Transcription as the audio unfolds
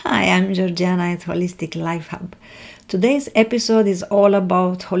Hi, I'm Georgiana at Holistic Life Hub. Today's episode is all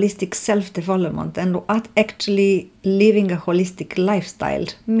about holistic self-development and what actually living a holistic lifestyle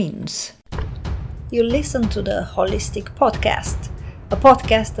means. You listen to the Holistic Podcast, a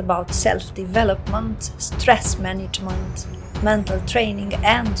podcast about self-development, stress management, mental training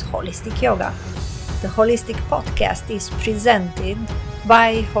and holistic yoga. The Holistic Podcast is presented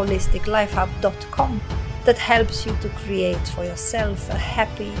by holisticlifehub.com that helps you to create for yourself a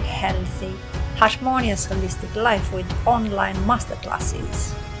happy, healthy, harmonious holistic life with online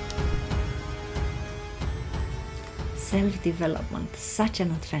masterclasses. Self-development, such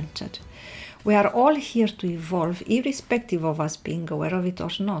an adventure. We are all here to evolve irrespective of us being aware of it or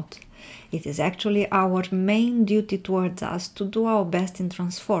not. It is actually our main duty towards us to do our best in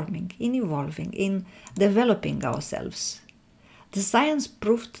transforming, in evolving, in developing ourselves. The science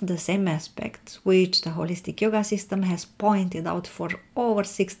proved the same aspects, which the holistic yoga system has pointed out for over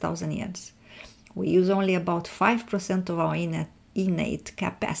 6,000 years. We use only about 5% of our innate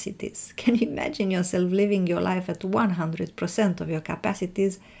capacities. Can you imagine yourself living your life at 100% of your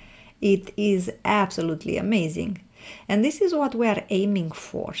capacities? It is absolutely amazing. And this is what we are aiming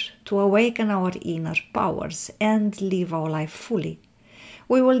for, to awaken our inner powers and live our life fully.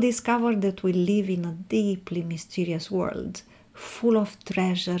 We will discover that we live in a deeply mysterious world, full of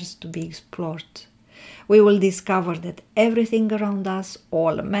treasures to be explored. We will discover that everything around us,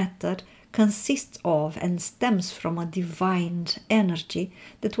 all matter, consists of and stems from a divine energy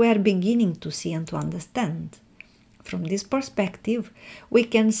that we are beginning to see and to understand. From this perspective, we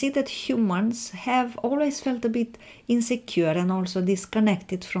can see that humans have always felt a bit insecure and also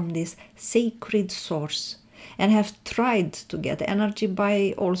disconnected from this sacred source, and have tried to get energy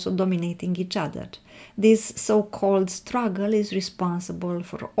by also dominating each other. This so-called struggle is responsible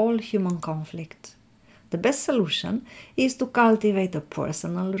for all human conflict. The best solution is to cultivate a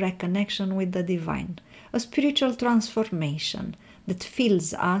personal reconnection with the divine, a spiritual transformation that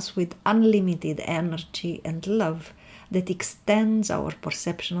fills us with unlimited energy and love, that extends our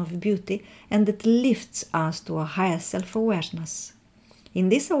perception of beauty and that lifts us to a higher self-awareness. In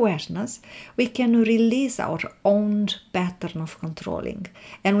this awareness, we can release our own pattern of controlling,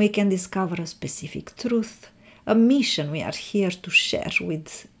 and we can discover a specific truth, a mission we are here to share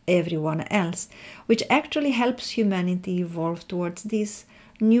with everyone else, which actually helps humanity evolve towards this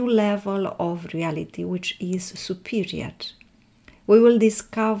new level of reality which is superior. We will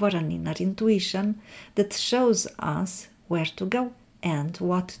discover an inner intuition that shows us where to go and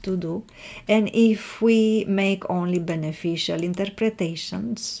what to do, and if we make only beneficial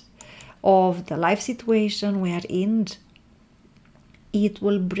interpretations of the life situation we are in, it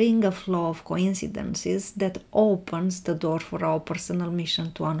will bring a flow of coincidences that opens the door for our personal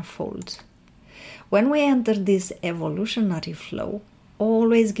mission to unfold. When we enter this evolutionary flow,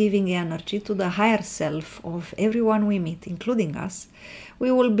 always giving energy to the higher self of everyone we meet, including us,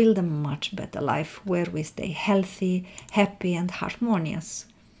 we will build a much better life where we stay healthy, happy and harmonious.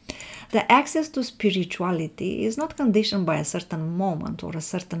 The access to spirituality is not conditioned by a certain moment or a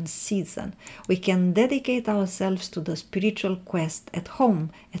certain season. We can dedicate ourselves to the spiritual quest at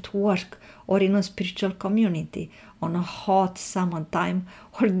home, at work, or in a spiritual community, on a hot summer time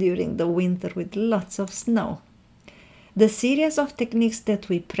or during the winter with lots of snow. The series of techniques that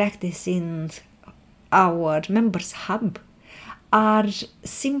we practice in our members hub are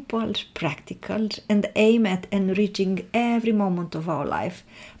simple, practical, and aim at enriching every moment of our life,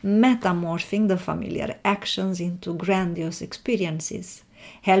 metamorphing the familiar actions into grandiose experiences,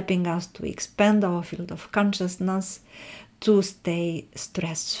 helping us to expand our field of consciousness, to stay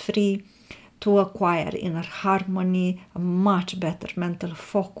stress-free, to acquire inner harmony, a much better mental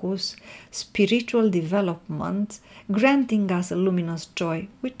focus, spiritual development, granting us a luminous joy,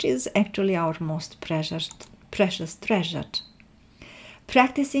 which is actually our most precious treasure.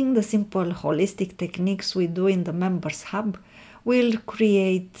 Practicing the simple holistic techniques we do in the Members Hub will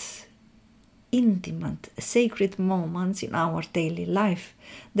create intimate, sacred moments in our daily life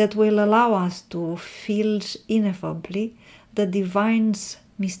that will allow us to feel ineffably the divine's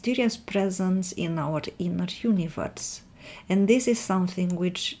mysterious presence in our inner universe. And this is something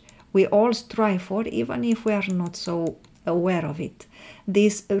which we all strive for, even if we are not so aware of it.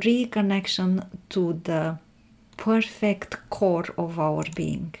 This reconnection to the perfect core of our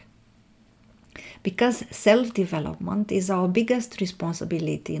being. Because self-development is our biggest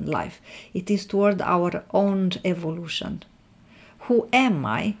responsibility in life. It is toward our own evolution. Who am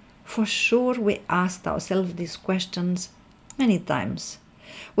I? For sure we asked ourselves these questions many times.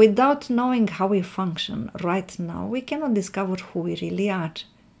 Without knowing how we function right now, we cannot discover who we really are,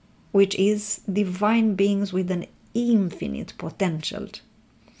 which is divine beings with an infinite potential.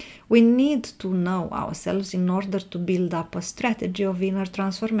 We need to know ourselves in order to build up a strategy of inner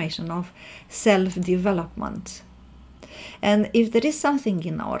transformation, of self-development. And if there is something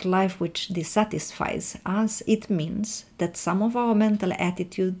in our life which dissatisfies us, it means that some of our mental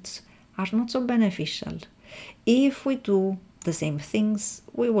attitudes are not so beneficial. If we do the same things,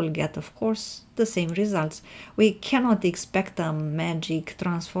 we will get, of course, the same results. We cannot expect a magic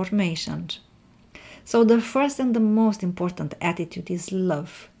transformation. So the first and the most important attitude is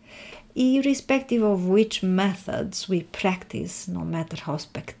love. Irrespective of which methods we practice, no matter how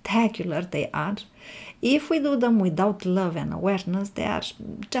spectacular they are, if we do them without love and awareness, they are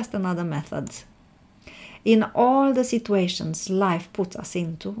just another method. In all the situations life puts us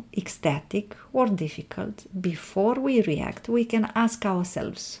into, ecstatic or difficult, before we react, we can ask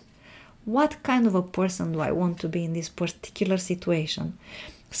ourselves, what kind of a person do I want to be in this particular situation?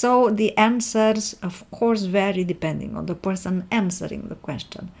 So the answers, of course, vary depending on the person answering the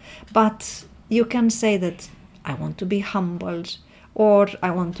question. But you can say that I want to be humbled, or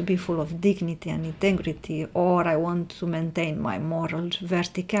I want to be full of dignity and integrity, or I want to maintain my moral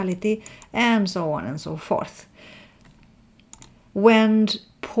verticality, and so on and so forth. When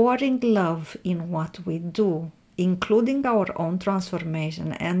pouring love in what we do, including our own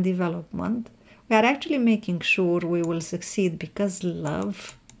transformation and development, we are actually making sure we will succeed, because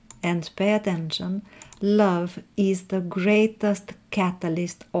love, and pay attention, love is the greatest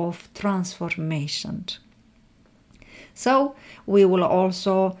catalyst of transformation. So we will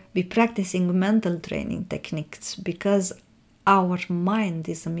also be practicing mental training techniques, because our mind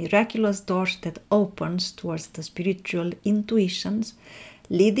is a miraculous door that opens towards the spiritual intuitions,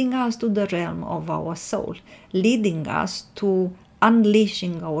 leading us to the realm of our soul, leading us to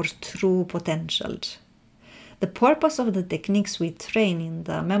unleashing our true potential. The purpose of the techniques we train in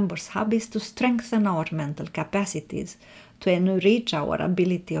the Members Hub is to strengthen our mental capacities, to enrich our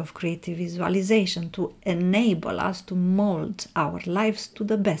ability of creative visualization, to enable us to mold our lives to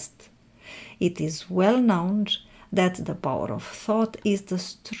the best. It is well known that the power of thought is the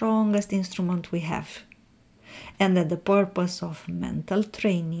strongest instrument we have, and that the purpose of mental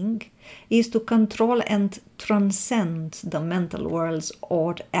training is to control and transcend the mental worlds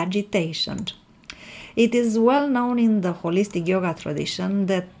or agitation. It is well known in the holistic yoga tradition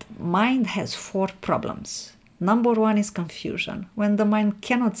that mind has 4 problems. Number 1 is confusion, when the mind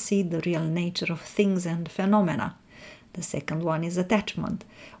cannot see the real nature of things and phenomena. The second one is attachment,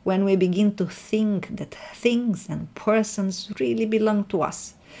 when we begin to think that things and persons really belong to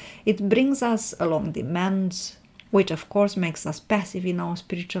us. It brings us along demands, which of course makes us passive in our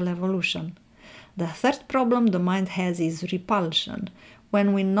spiritual evolution. The third problem the mind has is repulsion,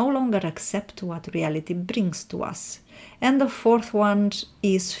 when we no longer accept what reality brings to us. And the fourth one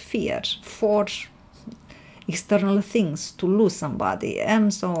is fear for external things, to lose somebody,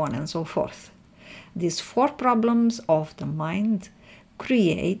 and so on and so forth. These 4 problems of the mind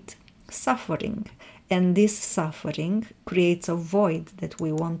create suffering, and this suffering creates a void that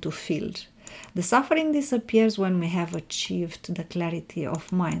we want to fill. The suffering disappears when we have achieved the clarity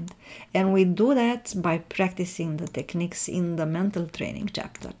of mind, and we do that by practicing the techniques in the mental training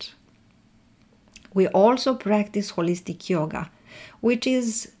chapter. We also practice holistic yoga, which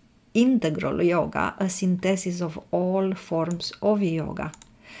is integral yoga, a synthesis of all forms of yoga.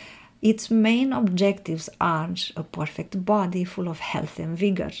 Its main objectives are a perfect body full of health and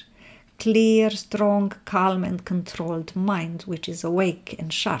vigor, clear, strong, calm and controlled mind which is awake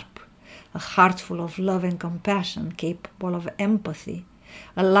and sharp, a heart full of love and compassion, capable of empathy,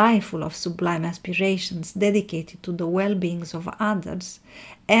 a life full of sublime aspirations dedicated to the well-beings of others,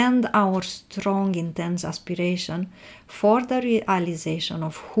 and our strong, intense aspiration for the realization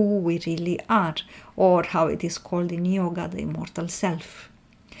of who we really are, or how it is called in yoga, the immortal self.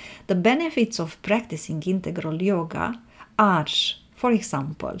 The benefits of practicing integral yoga are, for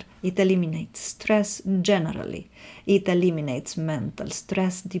example, it eliminates stress generally. It eliminates mental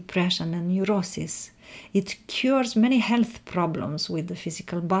stress, depression and neurosis. It cures many health problems with the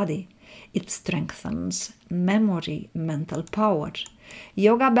physical body. It strengthens memory, mental power.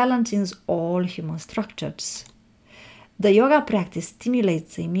 Yoga balances all human structures. The yoga practice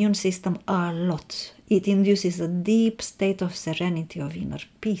stimulates the immune system a lot. It induces a deep state of serenity, of inner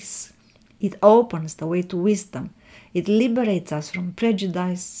peace. It opens the way to wisdom. It liberates us from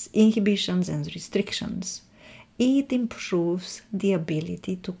prejudice, inhibitions and restrictions. It improves the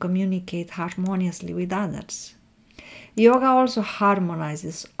ability to communicate harmoniously with others. Yoga also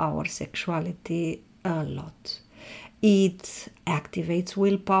harmonizes our sexuality a lot. It activates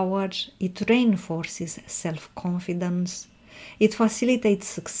willpower, it reinforces self-confidence, It facilitates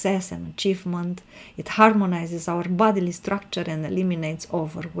success and achievement. It harmonizes our bodily structure and eliminates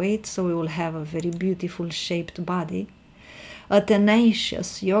overweight, so we will have a very beautiful shaped body. A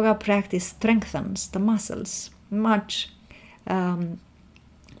tenacious yoga practice strengthens the muscles, much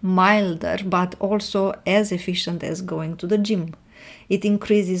milder, but also as efficient as going to the gym. It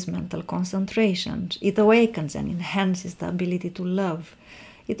increases mental concentration. It awakens and enhances the ability to love.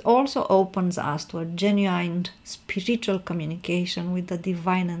 It also opens us to a genuine spiritual communication with the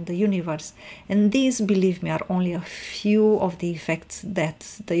divine and the universe. And these, believe me, are only a few of the effects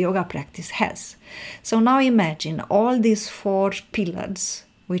that the yoga practice has. So now imagine all these 4 pillars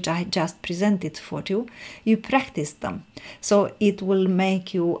which I just presented for you, you practice them. So it will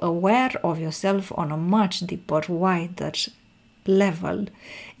make you aware of yourself on a much deeper, wider level.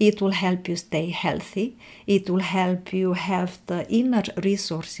 It will help you stay healthy. It will help you have the inner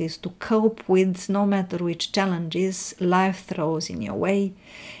resources to cope with no matter which challenges life throws in your way.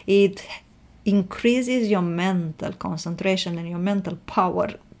 It increases your mental concentration and your mental power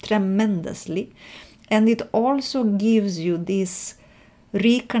tremendously. And it also gives you this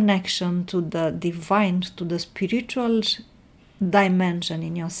reconnection to the divine, to the spiritual dimension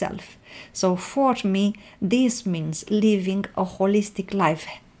in yourself. So for me, this means living a holistic life,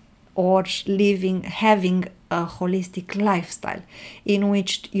 or having a holistic lifestyle in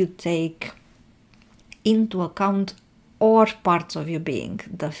which you take into account all parts of your being,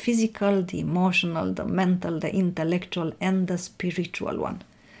 the physical, the emotional, the mental, the intellectual, and the spiritual one.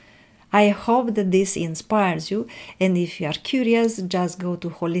 I hope that this inspires you, and if you are curious, just go to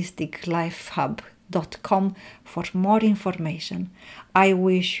holisticlifehub.com for more information. I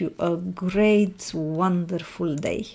wish you a great, wonderful day.